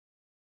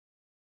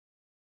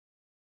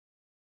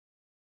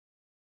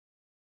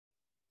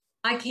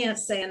I can't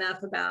say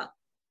enough about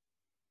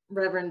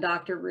Reverend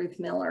Dr. Ruth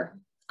Miller.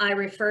 I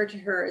refer to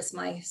her as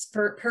my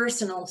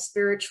personal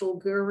spiritual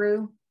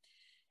guru.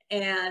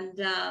 And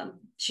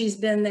she's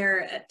been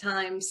there at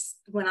times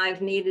when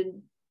I've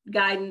needed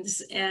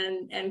guidance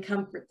and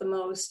comfort the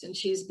most. And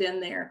she's been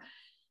there,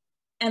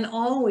 and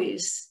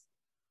always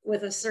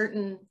with a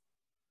certain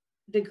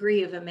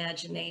degree of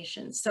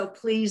imagination. So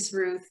please,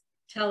 Ruth,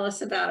 tell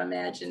us about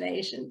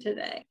imagination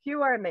today.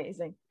 You are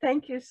amazing.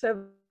 Thank you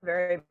so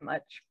very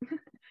much.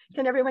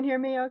 Can everyone hear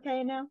me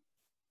okay now?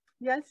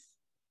 Yes?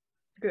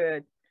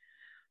 Good.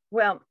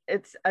 Well,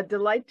 it's a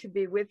delight to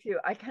be with you.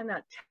 I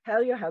cannot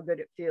tell you how good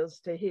it feels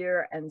to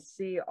hear and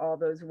see all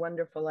those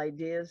wonderful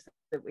ideas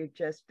that we've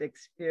just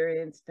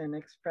experienced and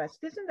expressed.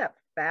 Isn't that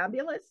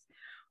fabulous?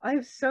 I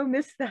have so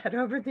missed that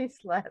over these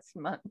last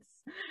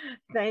months.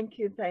 Thank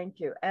you, thank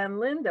you. And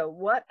Linda,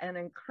 what an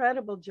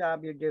incredible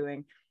job you're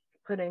doing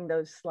putting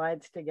those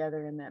slides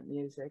together in that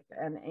music.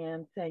 And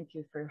Anne, thank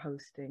you for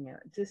hosting it.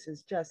 This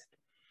is just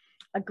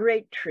a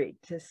great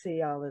treat to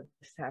see all of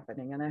this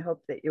happening. And I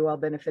hope that you all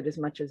benefit as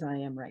much as I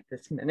am right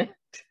this minute.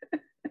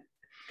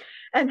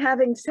 And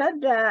having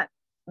said that,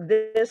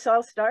 this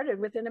all started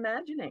with an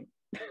imagining.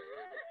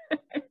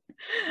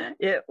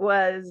 It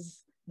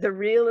was the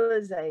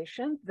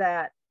realization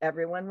that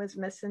everyone was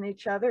missing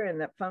each other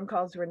and that phone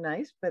calls were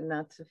nice, but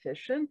not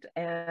sufficient.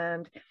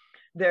 And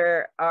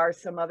there are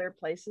some other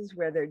places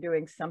where they're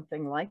doing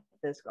something like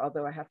this,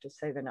 although I have to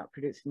say they're not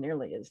produced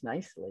nearly as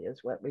nicely as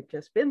what we've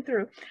just been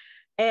through.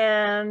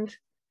 And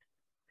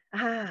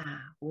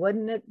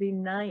wouldn't it be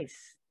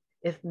nice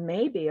if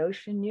maybe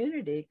Ocean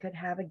Unity could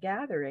have a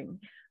gathering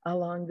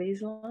along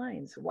these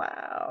lines?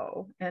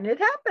 Wow. And it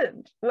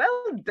happened.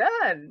 Well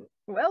done.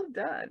 Well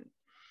done.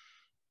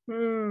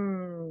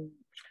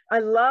 I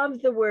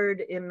love the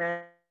word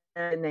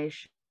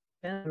imagination,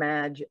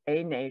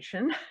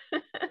 imagination.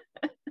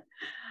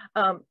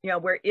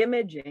 We're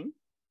imaging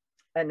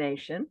a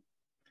nation.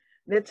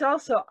 It's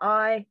also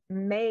I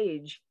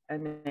mage a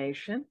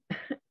nation.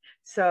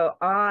 So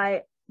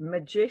I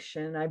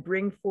magician, I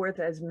bring forth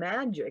as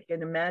magic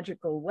in a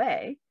magical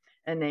way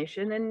a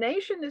nation. And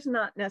nation is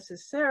not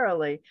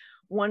necessarily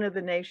one of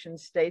the nation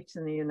states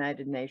in the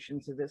United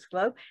Nations of this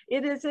globe.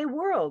 It is a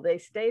world, a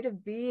state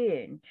of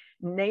being.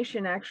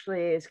 Nation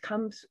actually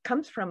comes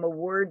from a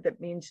word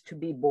that means to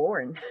be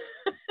born.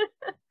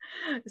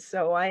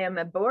 So I am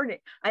a borning.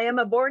 I am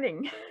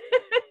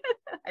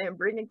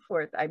bringing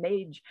forth, I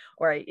mage,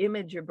 or I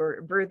image a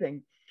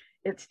birthing.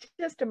 It's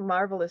just a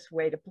marvelous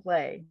way to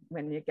play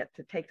when you get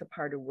to take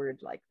apart a word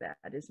like that,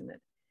 isn't it?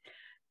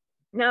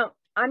 Now,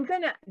 I'm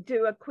going to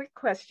do a quick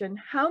question.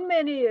 How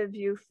many of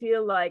you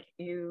feel like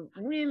you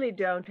really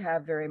don't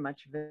have very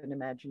much of an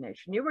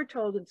imagination? You were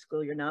told in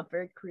school you're not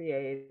very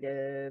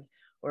creative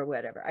or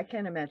whatever. I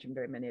can't imagine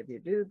very many of you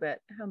do,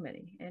 but how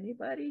many?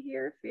 Anybody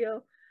here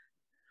feel?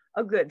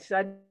 Oh, good.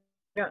 So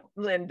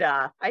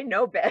Linda, I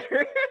know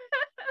better.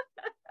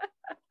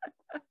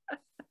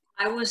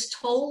 I was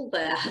told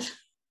that.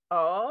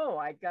 Oh,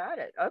 I got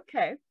it.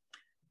 Okay.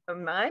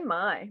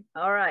 My.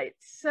 All right.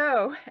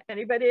 So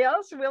anybody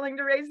else willing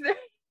to raise their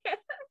hand?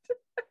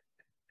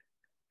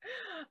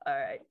 All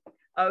right.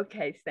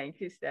 Okay.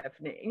 Thank you,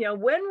 Stephanie.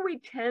 When we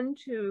tend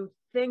to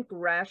think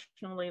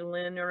rationally,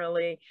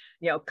 linearly,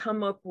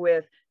 come up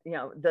with,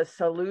 the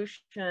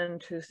solution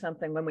to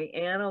something, when we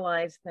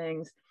analyze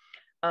things,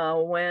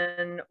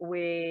 when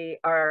we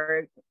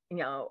are,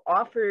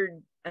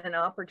 offered an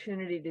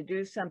opportunity to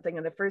do something,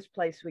 in the first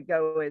place we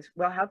go is,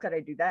 well, how could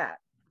I do that?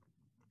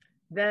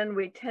 Then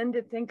we tend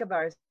to think of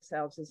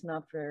ourselves as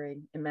not very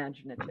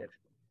imaginative.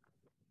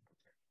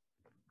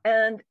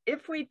 And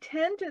if we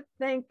tend to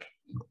think,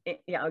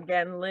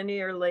 again,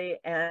 linearly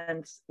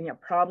and,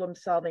 problem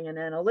solving and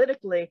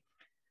analytically,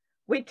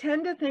 we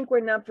tend to think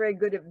we're not very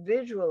good at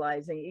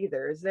visualizing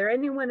either. Is there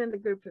anyone in the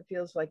group who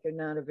feels like you're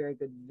not a very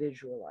good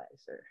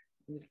visualizer?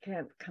 You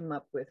can't come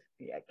up with,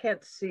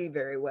 can't see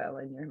very well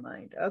in your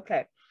mind.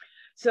 Okay.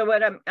 So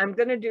what I'm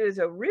going to do is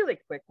a really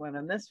quick one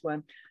on this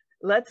one.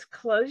 Let's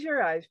close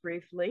your eyes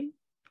briefly.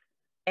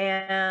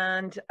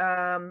 And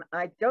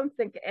I don't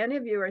think any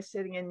of you are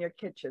sitting in your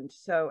kitchen,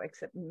 so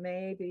except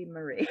maybe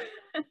Marie.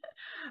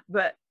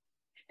 But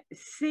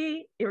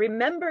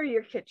remember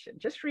your kitchen.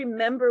 Just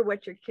remember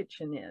what your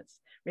kitchen is.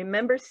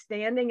 Remember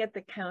standing at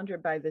the counter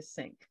by the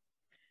sink.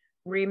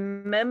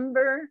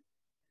 Remember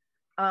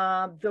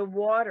the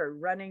water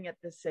running at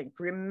the sink.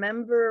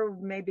 Remember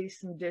maybe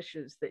some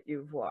dishes that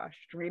you've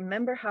washed.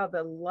 Remember how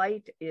the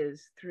light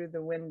is through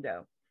the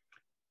window.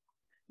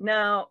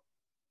 Now,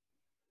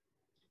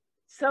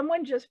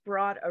 someone just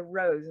brought a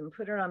rose and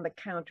put it on the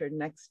counter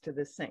next to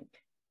the sink.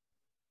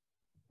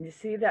 You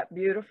see that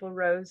beautiful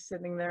rose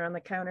sitting there on the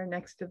counter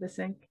next to the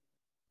sink?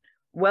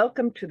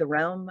 Welcome to the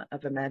realm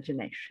of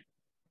imagination.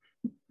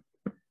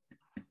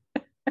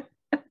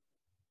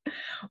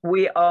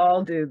 We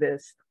all do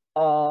this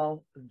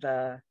all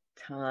the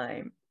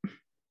time.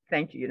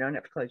 Thank you. You don't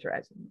have to close your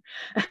eyes.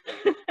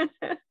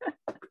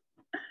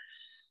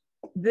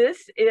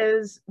 This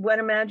is what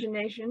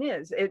imagination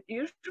is. It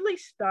usually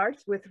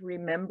starts with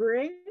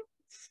remembering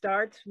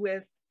starts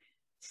with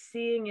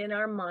seeing in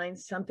our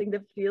minds something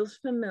that feels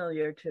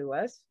familiar to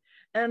us.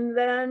 And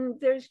then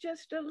there's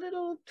just a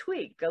little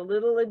tweak, a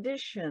little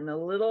addition, a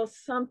little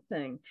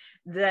something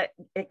that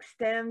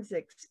extends,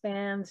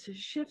 expands,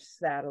 shifts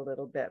that a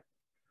little bit.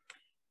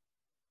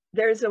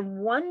 There's a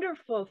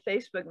wonderful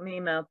Facebook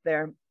meme out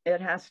there.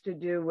 It has to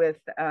do with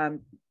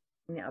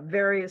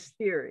various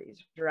theories,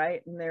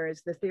 right? And there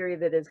is the theory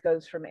that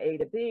goes from A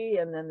to B,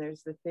 and then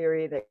there's the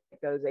theory that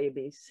goes A,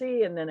 B,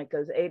 C, and then it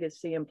goes A to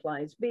C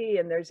implies B,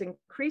 and there's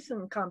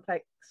increasing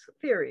complex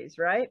theories,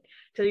 right?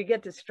 Till you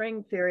get to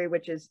string theory,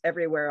 which is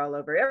everywhere, all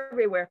over,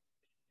 everywhere.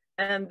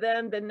 And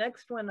then the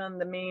next one on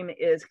the meme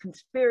is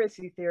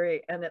conspiracy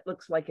theory, and it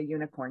looks like a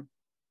unicorn.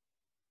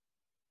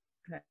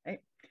 Okay.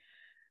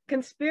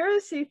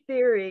 Conspiracy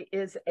theory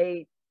is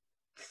a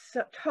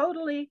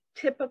totally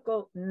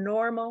typical,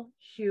 normal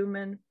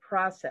human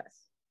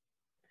process.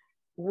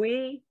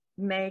 We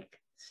make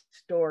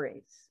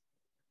stories,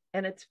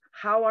 and it's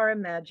how our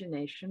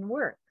imagination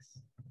works.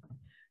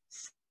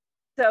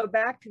 So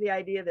back to the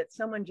idea that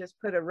someone just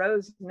put a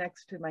rose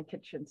next to my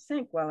kitchen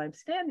sink while I'm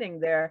standing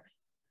there,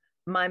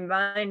 my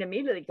mind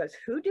immediately goes,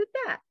 who did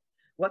that?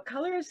 What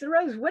color is the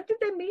rose? What did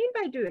they mean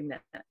by doing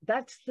that?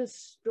 That's the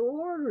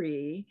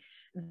story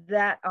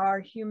that our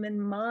human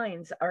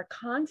minds are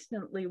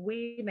constantly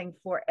weaving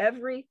for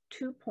every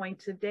 2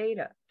 points of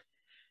data.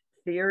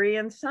 Theory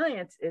and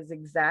science is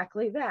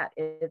exactly that.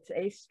 It's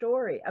a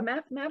story. A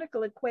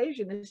mathematical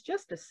equation is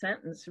just a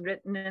sentence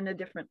written in a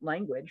different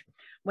language.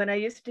 When I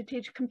used to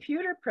teach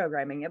computer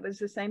programming, it was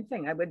the same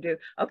thing. I would do,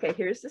 okay,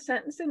 here's the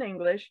sentence in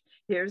English,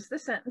 here's the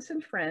sentence in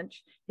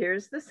French,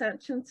 here's the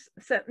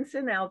sentence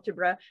in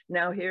algebra,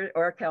 now here,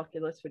 or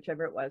calculus,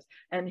 whichever it was,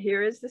 and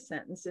here is the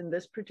sentence in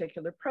this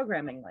particular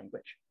programming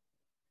language.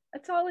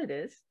 That's all it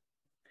is.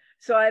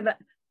 So I've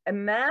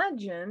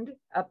imagined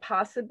a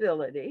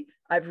possibility.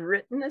 I've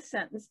written a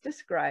sentence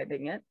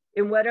describing it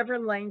in whatever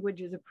language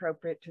is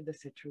appropriate to the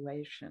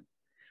situation.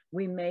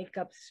 We make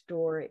up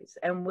stories,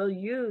 and we'll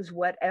use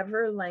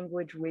whatever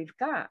language we've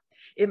got.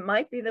 It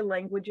might be the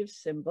language of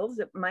symbols.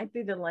 It might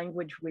be the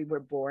language we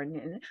were born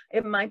in.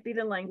 It might be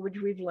the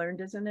language we've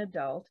learned as an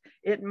adult.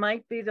 It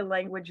might be the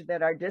language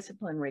that our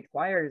discipline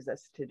requires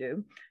us to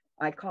do.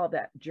 I call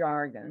that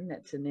jargon.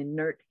 It's an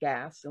inert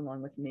gas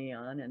along with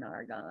neon and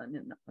argon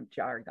and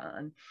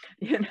jargon.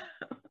 You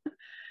know,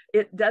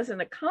 it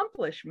doesn't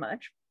accomplish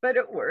much, but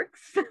it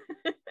works.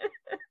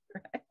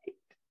 Right?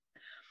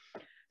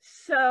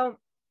 So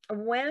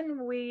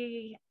when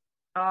we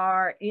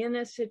are in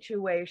a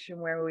situation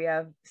where we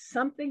have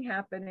something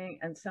happening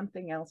and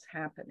something else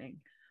happening,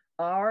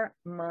 our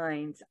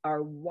minds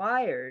are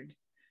wired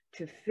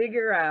to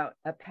figure out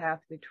a path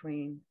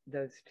between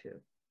those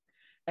two.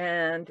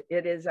 And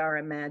it is our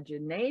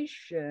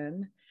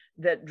imagination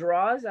that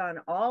draws on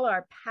all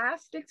our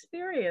past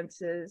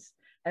experiences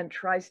and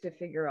tries to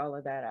figure all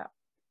of that out.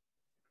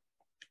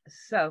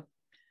 So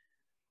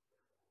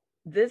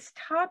this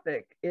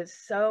topic is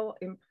so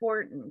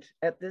important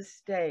at this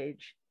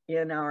stage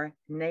in our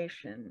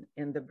nation,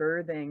 in the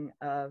birthing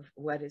of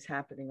what is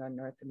happening on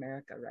North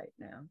America right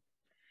now,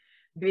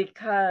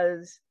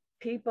 because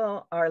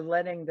people are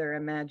letting their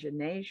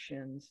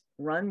imaginations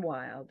run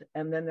wild,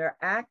 and then they're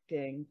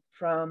acting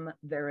from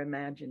their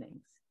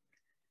imaginings.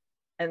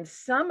 And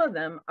some of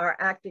them are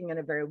acting in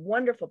a very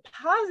wonderful,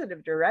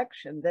 positive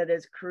direction that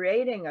is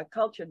creating a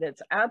culture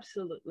that's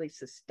absolutely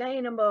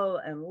sustainable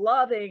and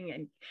loving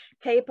and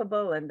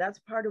capable. And that's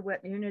part of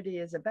what unity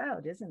is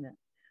about, isn't it?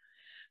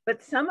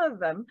 But some of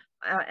them,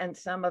 and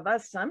some of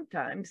us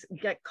sometimes,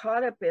 get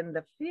caught up in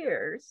the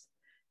fears,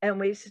 and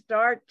we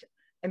start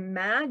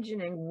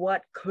imagining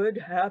what could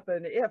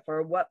happen if,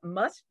 or what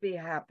must be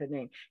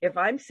happening. If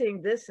I'm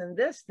seeing this and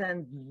this,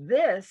 then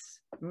this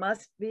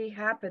must be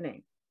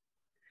happening.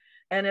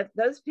 And if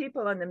those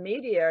people in the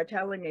media are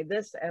telling me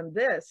this and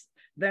this,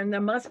 then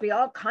there must be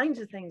all kinds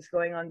of things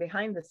going on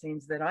behind the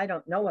scenes that I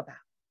don't know about.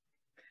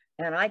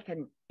 And I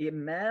can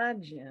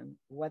imagine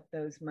what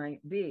those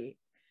might be.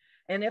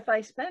 And if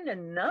I spend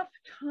enough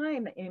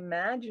time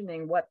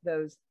imagining what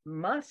those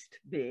must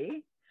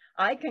be,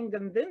 I can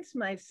convince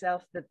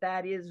myself that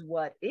that is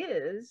what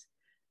is,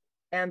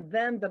 and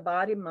then the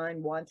body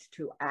mind wants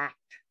to act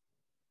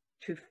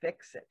to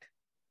fix it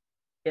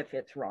if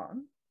it's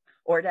wrong,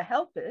 or to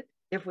help it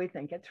if we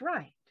think it's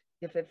right,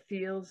 if it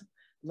feels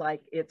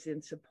like it's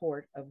in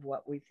support of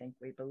what we think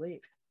we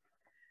believe.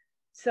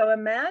 So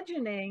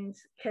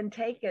imaginings can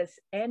take us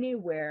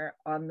anywhere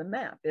on the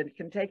map. It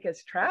can take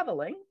us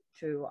traveling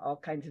to all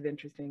kinds of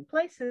interesting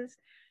places,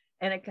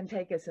 and it can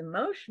take us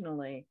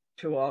emotionally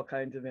to all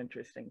kinds of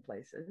interesting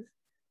places.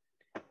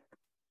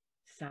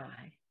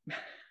 Sigh.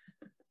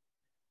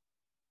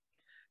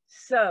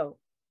 So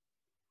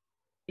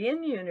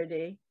in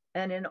unity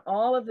and in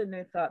all of the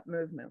New Thought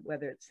movement,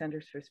 whether it's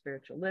Centers for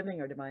Spiritual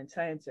Living or Divine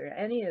Science or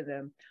any of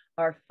them,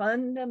 our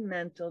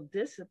fundamental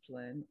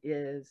discipline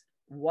is,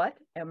 what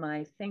am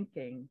I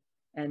thinking?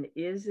 And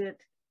is it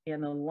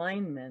in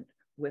alignment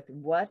with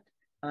what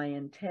I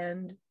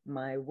intend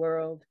my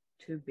world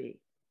to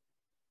be?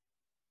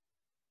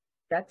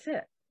 That's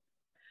it.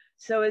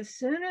 So as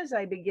soon as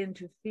I begin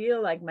to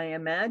feel like my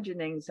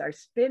imaginings are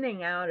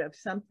spinning out of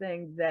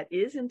something that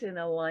isn't in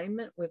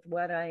alignment with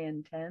what I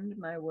intend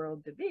my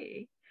world to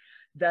be,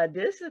 the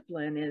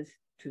discipline is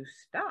to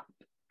stop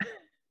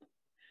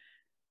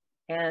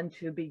and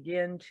to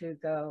begin to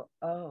go,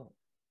 oh,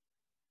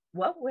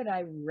 what would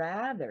I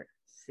rather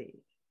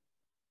see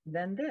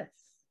than this?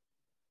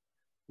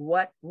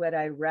 What would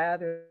I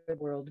rather the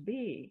world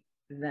be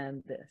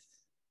than this?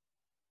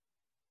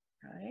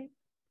 Right?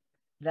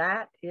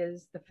 That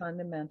is the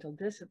fundamental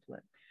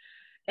discipline.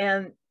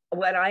 And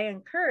what I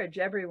encourage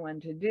everyone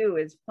to do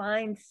is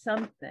find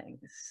something,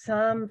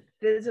 some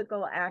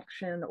physical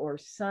action or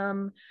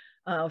some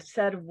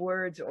set of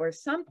words or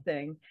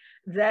something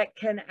that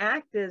can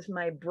act as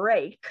my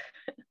brake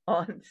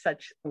on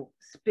such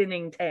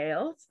spinning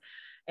tales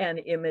and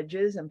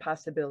images and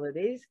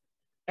possibilities,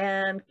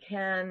 and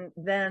can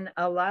then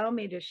allow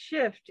me to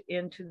shift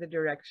into the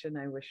direction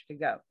I wish to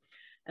go.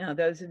 Now,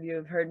 those of you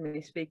who've heard me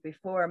speak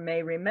before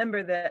may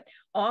remember that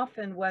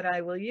often what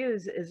I will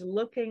use is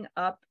looking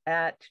up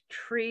at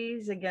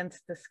trees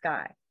against the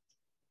sky.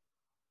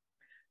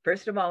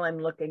 First of all, I'm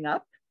looking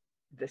up.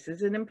 This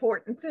is an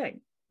important thing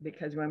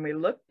because when we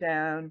look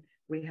down,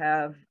 we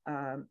have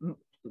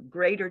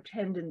greater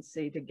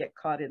tendency to get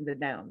caught in the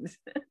downs.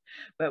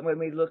 But when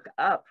we look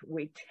up,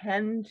 we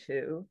tend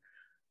to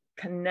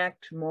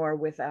connect more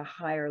with a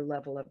higher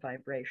level of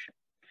vibration.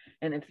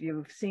 And if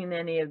you've seen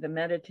any of the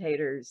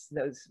meditators,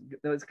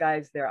 those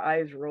guys, their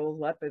eyes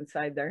roll up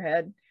inside their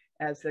head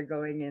as they're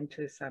going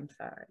into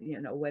samsara,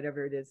 you know,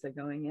 whatever it is they're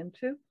going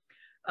into,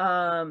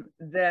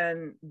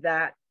 then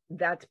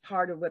that's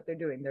part of what they're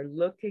doing. They're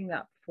looking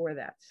up for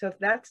that. So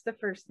that's the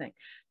first thing.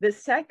 The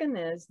second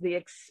is the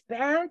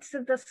expanse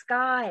of the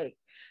sky,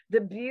 the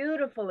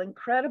beautiful,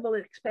 incredible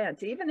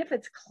expanse. Even if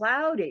it's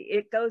cloudy,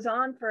 it goes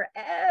on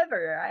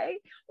forever, right?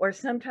 Or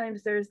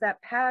sometimes there's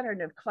that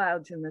pattern of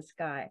clouds in the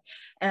sky,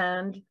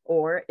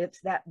 or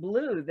it's that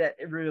blue that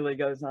really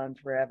goes on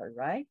forever,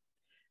 right?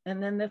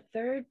 And then the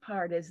third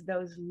part is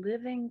those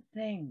living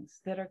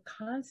things that are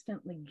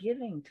constantly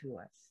giving to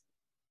us.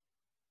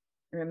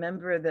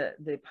 Remember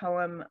the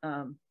poem,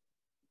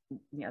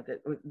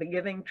 the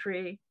Giving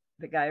Tree,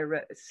 the guy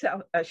wrote,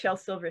 Shel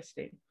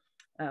Silverstein,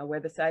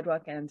 where the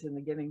sidewalk ends in the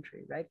giving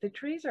tree, right? The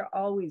trees are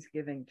always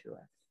giving to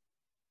us.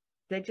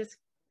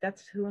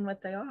 That's who and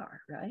what they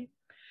are, right?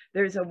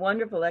 There's a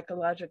wonderful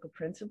ecological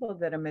principle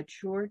that a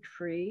mature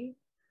tree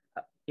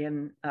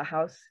in a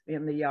house,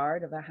 in the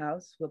yard of a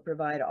house, will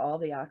provide all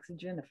the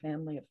oxygen a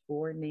family of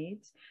 4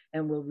 needs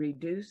and will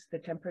reduce the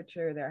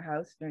temperature of their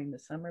house during the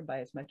summer by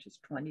as much as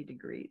 20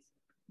 degrees.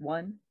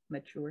 One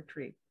mature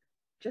tree,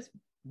 just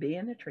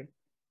being a tree,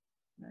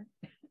 right?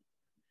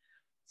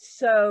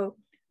 So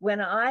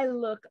when I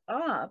look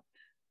up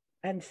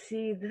and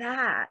see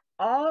that,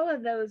 all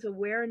of those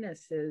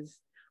awarenesses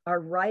are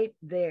right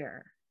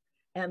there,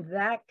 and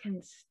that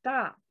can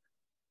stop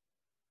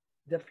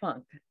the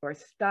funk or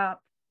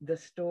stop the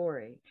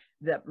story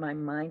that my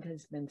mind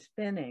has been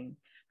spinning,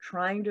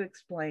 trying to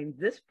explain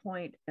this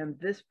point and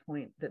this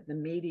point that the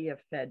media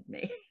fed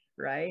me,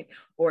 right?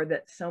 Or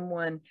that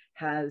someone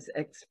has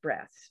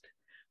expressed,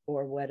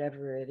 or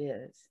whatever it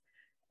is.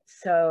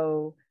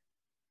 So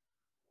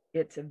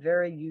it's a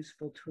very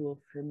useful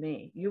tool for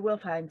me. You will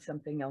find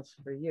something else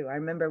for you. I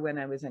remember when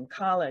I was in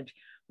college,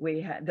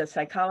 we had the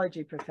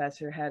psychology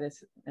professor had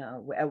us,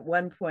 at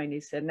one point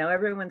he said, now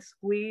everyone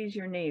squeeze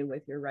your knee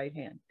with your right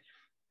hand.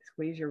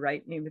 Squeeze your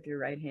right knee with your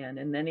right hand.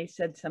 And then he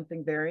said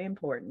something very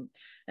important.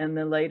 And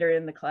then later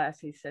in the class,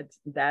 he said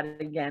that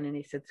again. And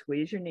he said,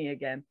 squeeze your knee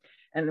again.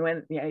 And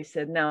when he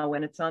said, no,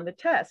 when it's on the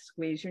test,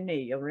 squeeze your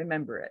knee, you'll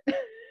remember it.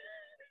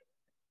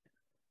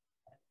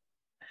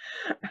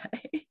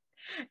 Right?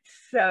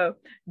 So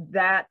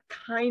that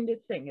kind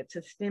of thing, it's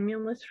a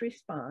stimulus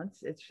response.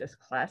 It's just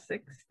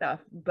classic stuff,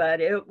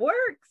 but it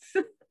works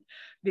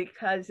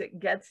because it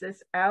gets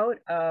us out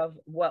of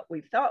what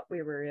we thought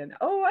we were in.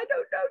 Oh, I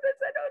don't know this.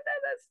 I don't know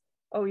this.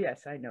 Oh,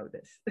 yes, I know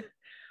this.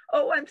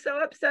 Oh, I'm so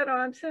upset. Oh,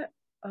 I'm upset.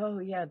 Oh,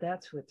 yeah,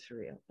 that's what's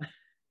real.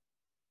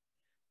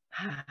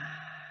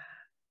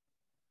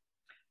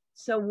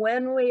 So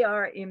when we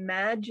are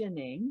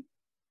imagining,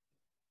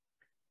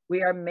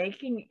 we are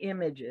making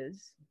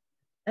images,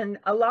 and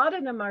a lot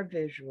of them are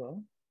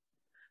visual,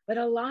 but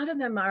a lot of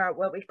them are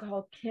what we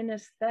call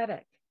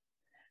kinesthetic.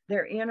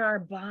 They're in our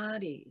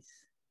bodies.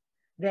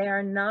 They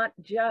are not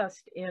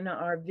just in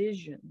our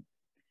vision.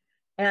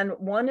 And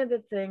one of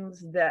the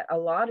things that a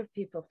lot of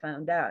people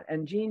found out,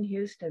 and Jean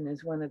Houston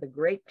is one of the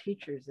great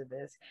teachers of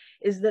this,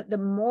 is that the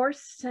more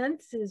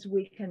senses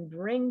we can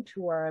bring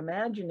to our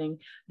imagining,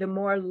 the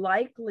more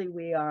likely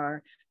we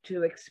are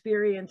to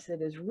experience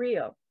it as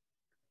real.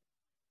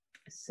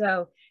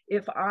 So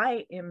if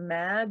I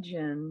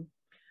imagine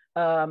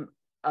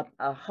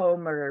a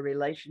home or a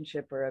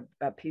relationship or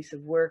a piece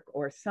of work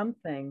or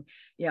something,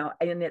 you know,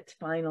 in its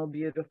final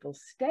beautiful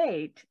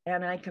state.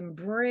 And I can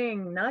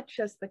bring not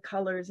just the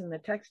colors and the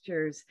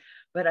textures,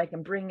 but I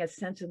can bring a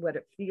sense of what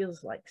it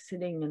feels like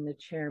sitting in the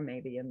chair,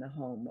 maybe in the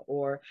home,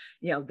 or,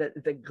 you know,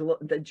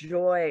 the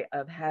joy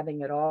of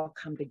having it all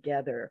come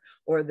together,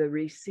 or the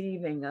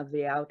receiving of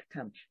the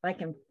outcome. If I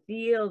can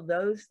feel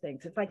those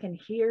things, if I can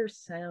hear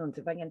sounds,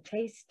 if I can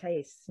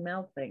taste,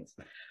 smell things.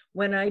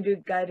 When I do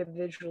guided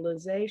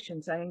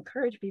visualizations, I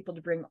encourage people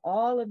to bring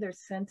all of their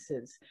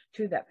senses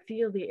to that.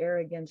 Feel the air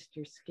against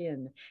your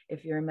skin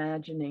if you're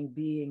imagining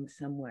being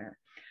somewhere.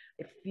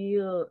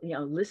 Feel, you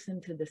know,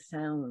 listen to the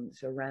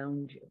sounds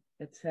around you,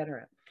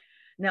 etc.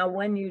 Now,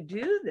 when you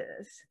do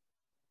this,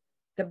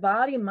 the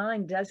body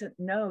mind doesn't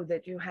know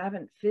that you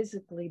haven't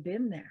physically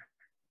been there.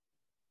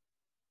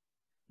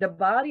 The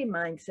body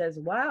mind says,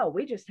 wow,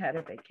 we just had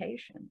a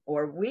vacation,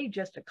 or we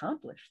just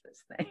accomplished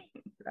this thing,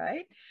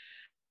 right?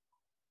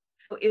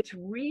 It's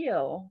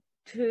real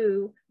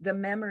to the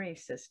memory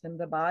system,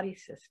 the body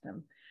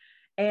system.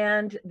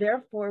 And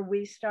therefore,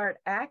 we start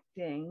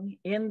acting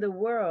in the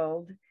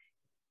world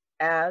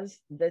as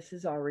this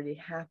has already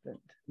happened.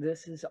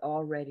 This is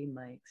already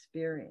my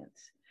experience.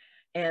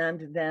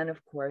 And then,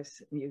 of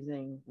course,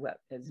 using what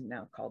is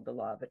now called the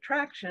law of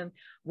attraction,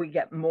 we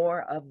get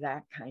more of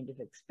that kind of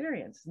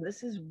experience. And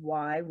this is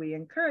why we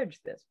encourage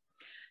this.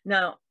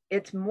 Now,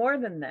 it's more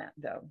than that,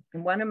 though.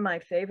 And one of my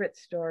favorite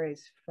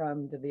stories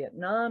from the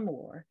Vietnam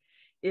War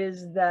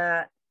is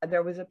that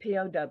there was a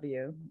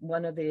POW.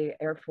 One of the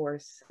Air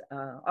Force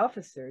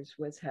officers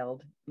was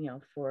held, you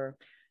know, for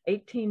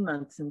 18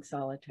 months in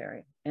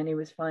solitary, and he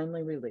was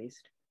finally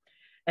released.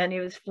 And he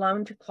was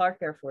flown to Clark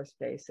Air Force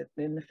Base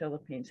in the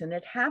Philippines. And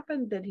it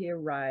happened that he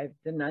arrived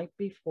the night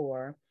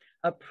before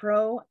a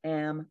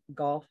pro-am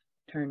golf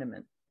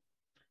tournament.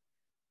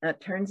 It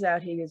turns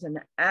out he is an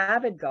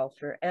avid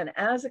golfer, and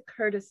as a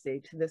courtesy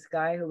to this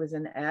guy who was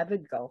an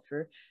avid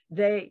golfer,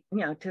 they, you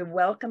know, to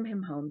welcome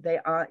him home, they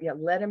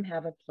let him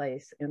have a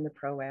place in the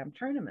Pro-Am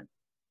tournament.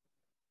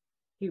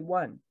 He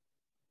won.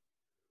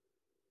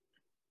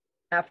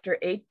 After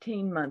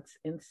 18 months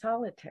in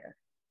solitary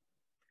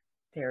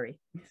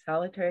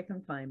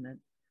confinement,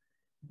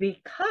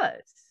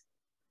 because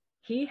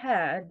he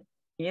had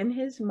in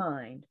his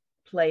mind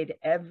played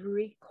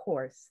every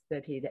course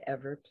that he'd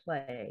ever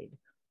played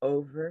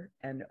over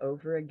and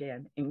over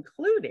again,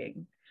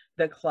 including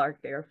the Clark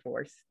Air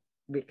Force,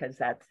 because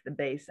that's the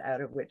base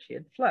out of which he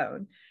had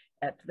flown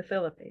at the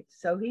Philippines.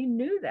 So he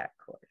knew that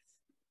course.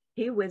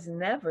 He was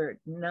never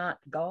not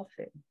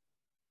golfing,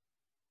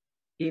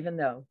 even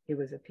though he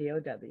was a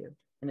POW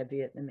in a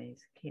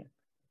Vietnamese camp.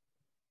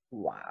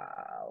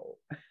 Wow,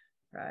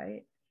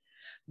 right?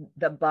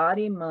 The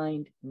body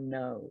mind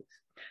knows.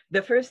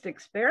 The first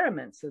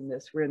experiments in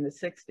this were in the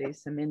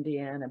 60s, some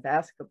Indiana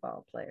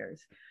basketball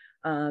players.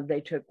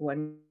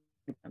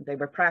 They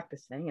were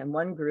practicing, and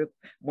one group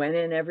went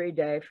in every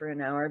day for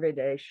an hour every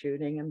day,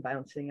 shooting and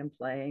bouncing and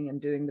playing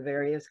and doing the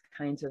various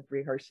kinds of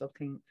rehearsal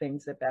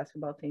things that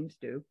basketball teams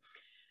do.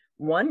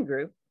 One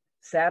group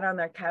sat on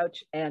their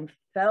couch and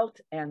felt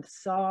and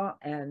saw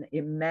and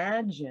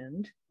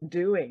imagined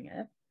doing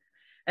it.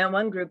 And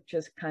one group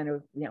just kind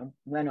of, you know,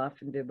 went off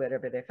and did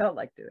whatever they felt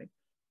like doing.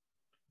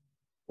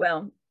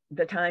 Well,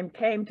 the time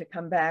came to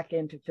come back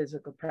into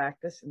physical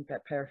practice and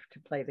prepare to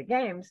play the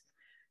games.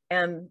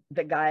 And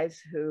the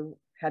guys who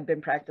had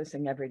been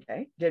practicing every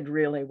day did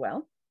really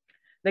well.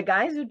 The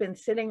guys who'd been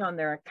sitting on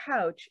their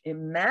couch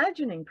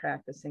imagining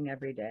practicing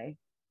every day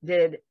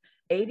did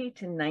 80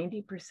 to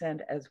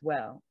 90% as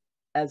well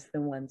as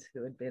the ones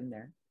who had been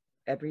there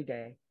every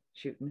day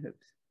shooting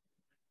hoops.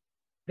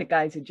 The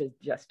guys who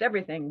just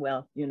everything,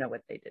 well, you know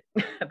what they did,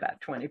 about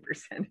 20%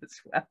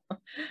 as well.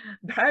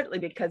 Partly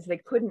because they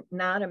couldn't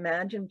not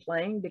imagine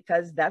playing,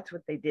 because that's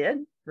what they did,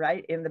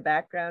 right? In the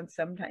background,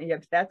 sometimes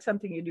if that's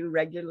something you do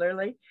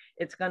regularly,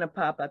 it's going to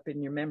pop up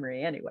in your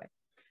memory anyway.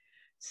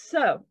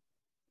 So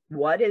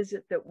what is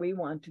it that we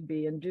want to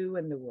be and do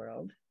in the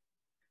world?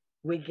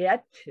 We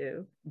get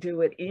to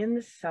do it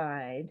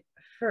inside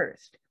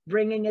first,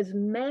 bringing as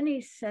many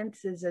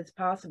senses as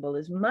possible,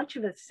 as much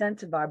of a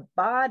sense of our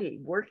body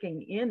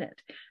working in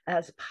it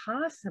as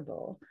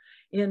possible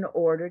in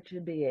order to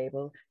be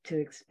able to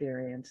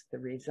experience the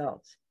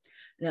results.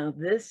 Now,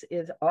 this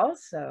is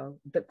also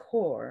the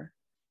core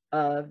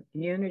of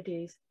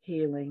Unity's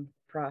healing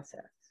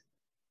process.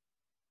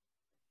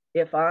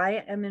 If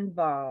I am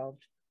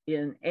involved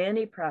in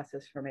any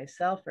process for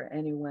myself or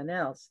anyone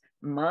else,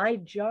 my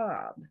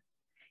job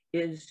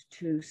is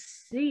to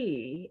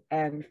see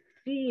and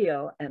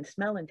feel and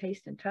smell and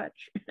taste and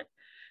touch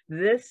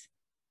this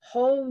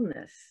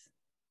wholeness,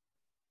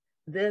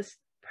 this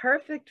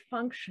perfect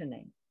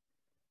functioning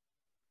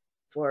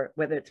for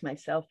whether it's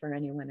myself or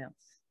anyone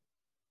else.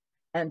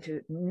 And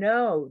to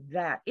know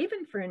that,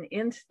 even for an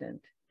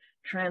instant,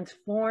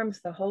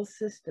 transforms the whole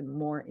system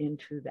more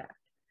into that.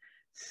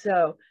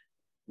 So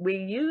we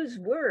use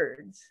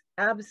words,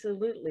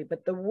 absolutely,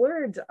 but the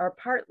words are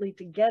partly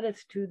to get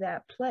us to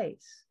that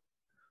place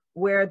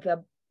where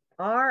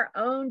our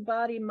own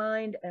body,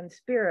 mind, and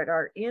spirit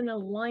are in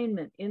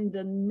alignment in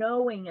the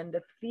knowing and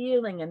the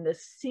feeling and the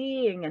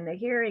seeing and the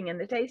hearing and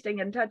the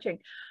tasting and touching.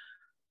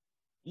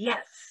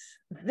 Yes,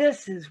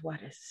 this is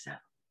what is so.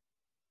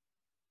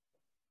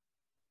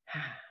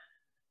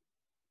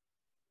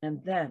 And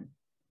then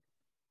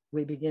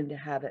we begin to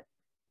have it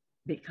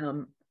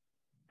become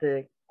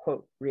the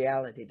quote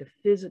reality, the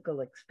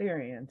physical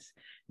experience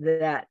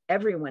that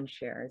everyone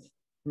shares,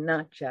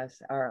 not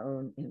just our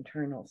own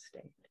internal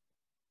state.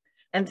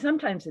 And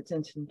sometimes it's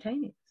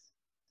instantaneous.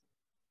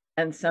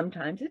 And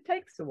sometimes it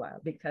takes a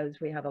while because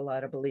we have a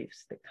lot of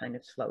beliefs that kind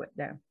of slow it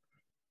down.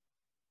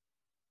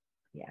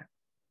 Yeah.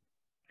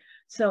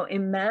 So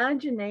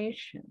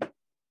imagination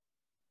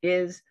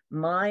is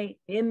my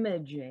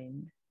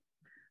imaging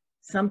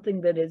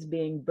something that is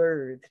being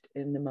birthed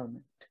in the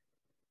moment.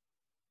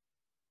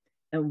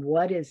 And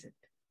what is it?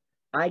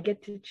 I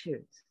get to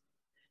choose.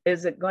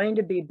 Is it going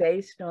to be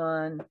based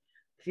on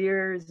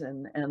fears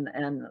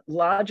and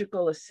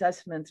logical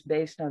assessments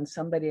based on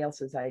somebody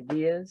else's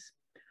ideas?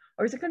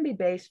 Or is it going to be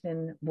based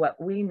in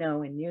what we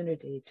know in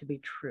unity to be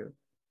true?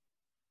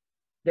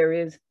 There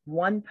is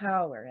one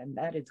power, and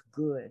that is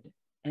good,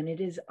 and it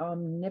is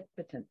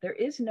omnipotent. There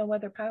is no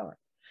other power.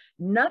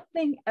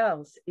 Nothing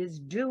else is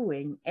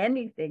doing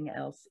anything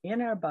else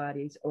in our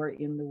bodies or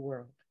in the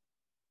world.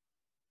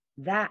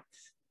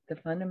 That's the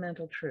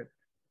fundamental truth.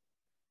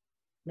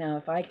 Now,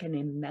 if I can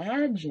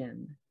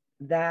imagine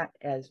that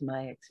as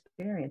my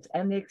experience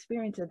and the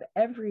experience of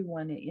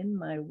everyone in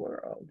my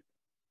world,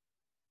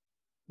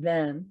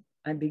 then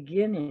I'm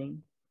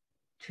beginning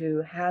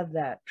to have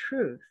that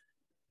truth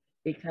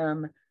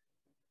become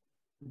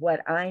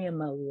what I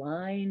am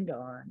aligned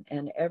on,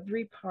 and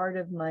every part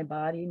of my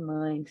body,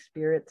 mind,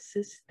 spirit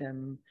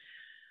system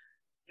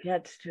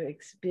gets to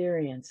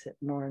experience it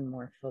more and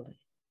more fully.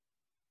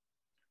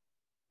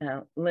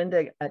 Now,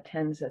 Linda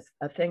attends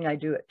a thing I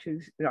do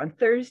on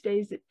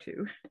Thursdays at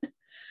 2,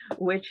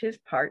 which is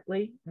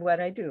partly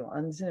what I do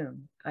on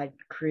Zoom. I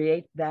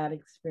create that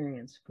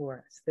experience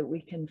for us that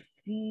we can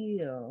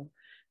feel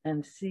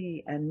and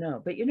see and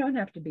know. But you don't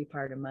have to be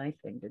part of my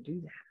thing to do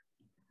that.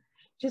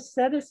 Just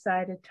set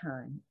aside a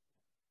time.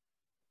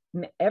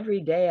 Every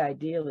day,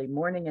 ideally,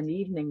 morning and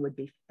evening would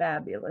be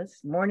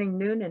fabulous. Morning,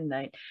 noon, and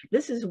night.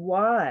 This is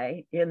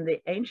why in the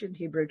ancient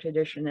Hebrew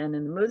tradition and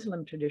in the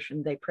Muslim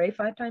tradition, they pray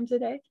 5 times a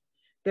day.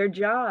 Their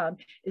job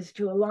is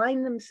to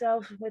align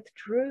themselves with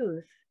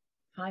truth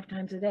 5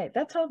 times a day.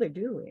 That's all they're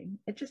doing.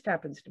 It just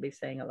happens to be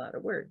saying a lot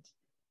of words.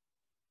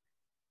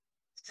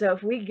 So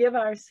if we give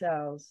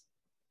ourselves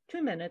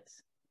 2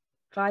 minutes,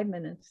 5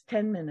 minutes,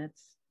 10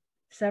 minutes,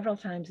 several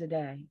times a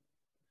day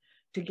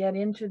to get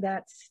into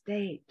that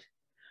state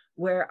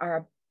where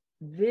our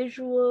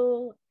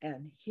visual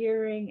and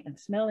hearing and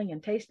smelling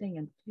and tasting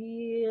and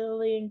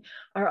feeling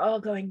are all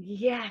going,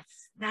 yes,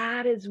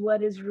 that is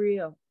what is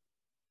real.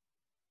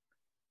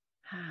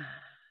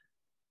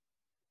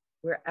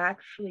 We're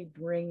actually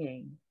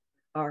bringing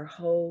our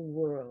whole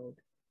world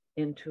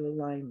into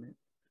alignment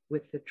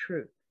with the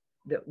truth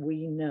that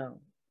we know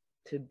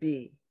to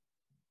be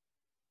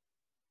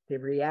the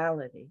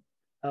reality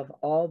of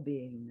all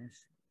beingness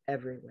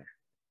everywhere.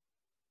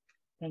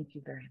 Thank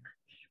you very much.